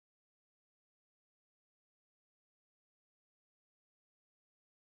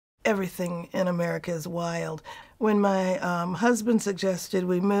Everything in America is wild. When my husband suggested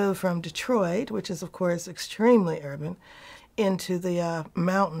we move from Detroit, which is of course extremely urban, into the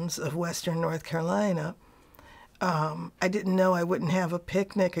mountains of western North Carolina, I didn't know I wouldn't have a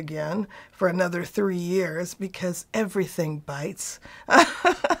picnic again for another 3 years because everything bites.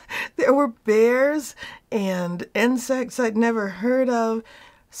 There were bears and insects I'd never heard of,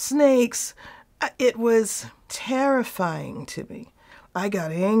 snakes. It was terrifying to me. I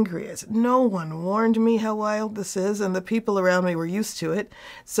got angry as no one warned me how wild this is, and the people around me were used to it.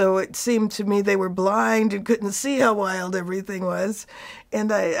 So it seemed to me they were blind and couldn't see how wild everything was.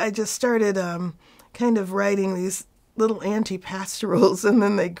 And I just started kind of writing these little anti-pastorals, and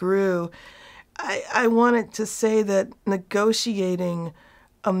then they grew. I wanted to say that negotiating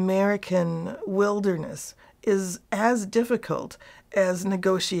American wilderness is as difficult as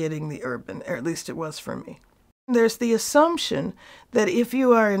negotiating the urban, or at least it was for me. There's the assumption that if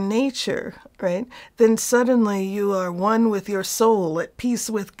you are in nature, right, then suddenly you are one with your soul, at peace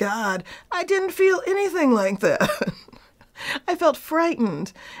with God. I didn't feel anything like that. I felt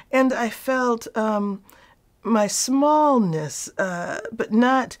frightened, and I felt my smallness, but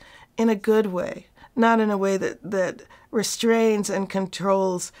not in a good way, not in a way that restrains and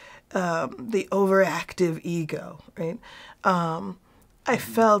controls the overactive ego, right? I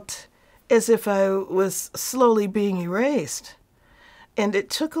felt as if I was slowly being erased. And it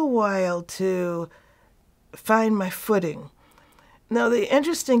took a while to find my footing. Now, the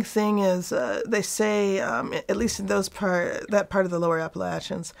interesting thing is they say, at least in that part of the lower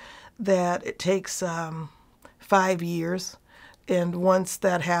Appalachians, that it takes 5 years. And once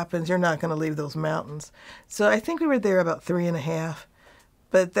that happens, you're not going to leave those mountains. So I think we were there about 3.5.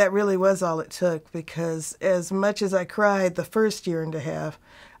 But that really was all it took, because as much as I cried the first 1.5 years,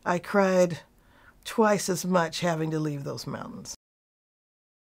 I cried twice as much having to leave those mountains.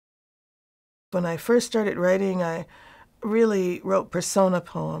 When I first started writing, I really wrote persona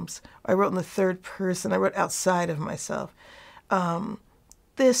poems. I wrote in the third person. I wrote outside of myself.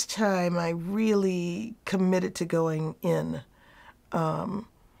 This time, I really committed to going in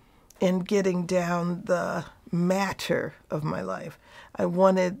and getting down the matter of my life.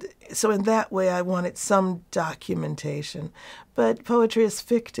 So in that way, I wanted some documentation. But poetry is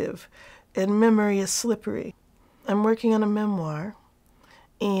fictive, and memory is slippery. I'm working on a memoir,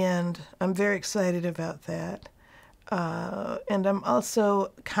 and I'm very excited about that. And I'm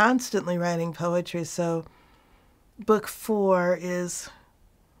also constantly writing poetry, so book 4 is,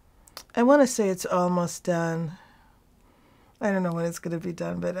 I want to say it's almost done. I don't know when it's going to be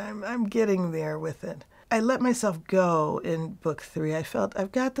done, but I'm getting there with it. I let myself go in book 3. I felt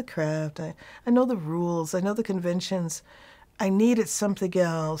I've got the craft. I know the rules. I know the conventions. I needed something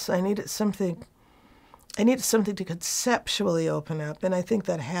else. I needed something to conceptually open up, and I think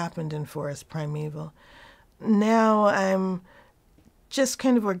that happened in Forest Primeval. Now I'm just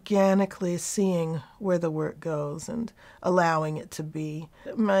kind of organically seeing where the work goes and allowing it to be.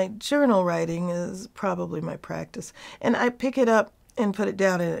 My journal writing is probably my practice, and I pick it up and put it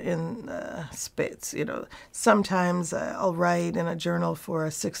down in spits. You know, sometimes I'll write in a journal for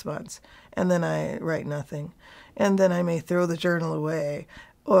 6 months, and then I write nothing. And then I may throw the journal away,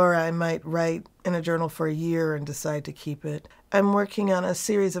 or I might write in a journal for a year and decide to keep it. I'm working on a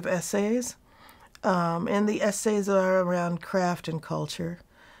series of essays, and the essays are around craft and culture.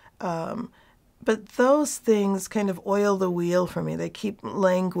 But those things kind of oil the wheel for me. They keep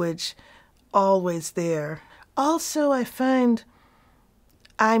language always there. Also, I find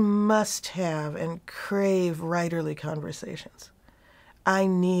I must have and crave writerly conversations. I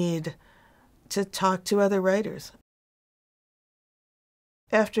need to talk to other writers.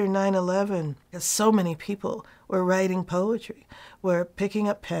 After 9/11, so many people were writing poetry, were picking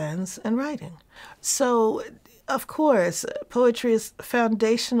up pens and writing. So, of course, poetry is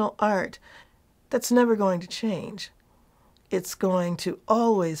foundational art that's never going to change. It's going to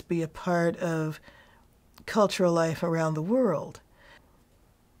always be a part of cultural life around the world.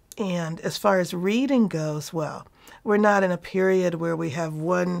 And as far as reading goes, well, we're not in a period where we have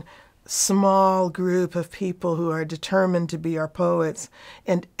one small group of people who are determined to be our poets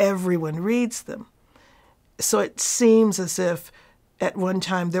and everyone reads them. So it seems as if at one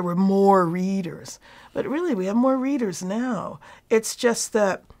time there were more readers, but really we have more readers now. It's just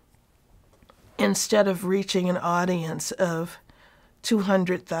that instead of reaching an audience of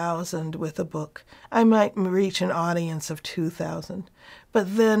 200,000 with a book, I might reach an audience of 2,000.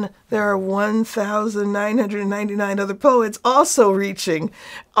 But then there are 1,999 other poets also reaching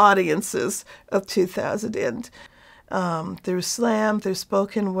audiences of 2,000. And through slam, through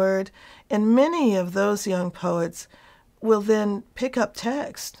spoken word, and many of those young poets will then pick up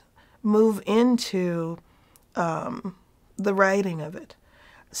text move into the writing of it.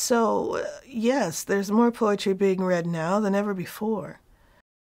 So, yes, there's more poetry being read now than ever before.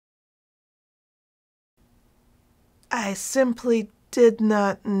 I simply did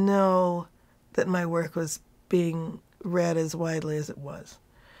not know that my work was being read as widely as it was.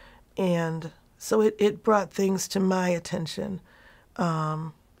 And so it brought things to my attention.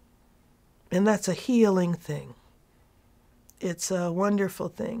 And that's a healing thing. It's a wonderful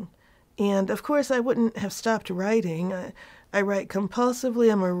thing. And of course, I wouldn't have stopped writing. I write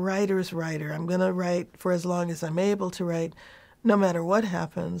compulsively. I'm a writer's writer. I'm going to write for as long as I'm able to write, no matter what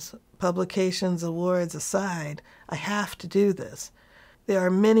happens. Publications, awards aside, I have to do this. There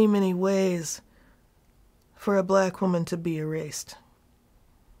are many, many ways for a black woman to be erased.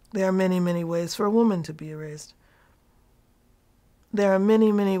 There are many, many ways for a woman to be erased. There are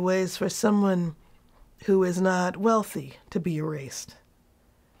many, many ways for someone who is not wealthy to be erased.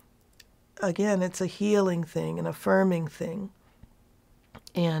 Again, it's a healing thing, an affirming thing.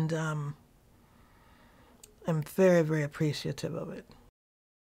 And I'm very, very appreciative of it.